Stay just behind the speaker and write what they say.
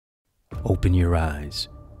Open your eyes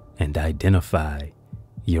and identify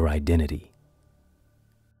your identity.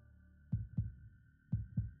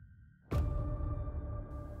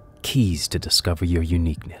 Keys to discover your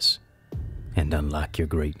uniqueness and unlock your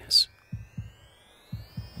greatness.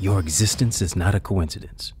 Your existence is not a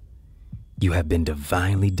coincidence. You have been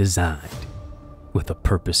divinely designed with a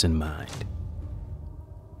purpose in mind.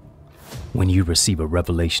 When you receive a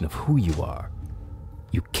revelation of who you are,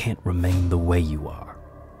 you can't remain the way you are.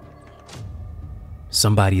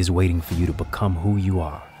 Somebody is waiting for you to become who you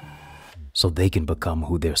are so they can become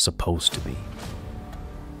who they're supposed to be.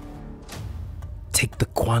 Take the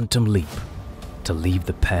quantum leap to leave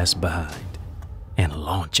the past behind and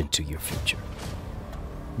launch into your future.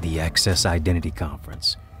 The Access Identity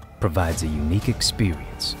Conference provides a unique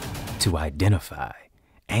experience to identify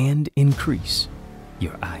and increase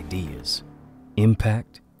your ideas,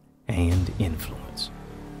 impact, and influence.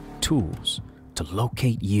 Tools to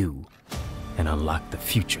locate you and unlock the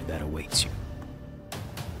future that awaits you.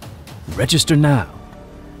 Register now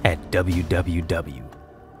at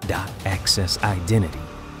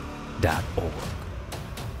www.accessidentity.org.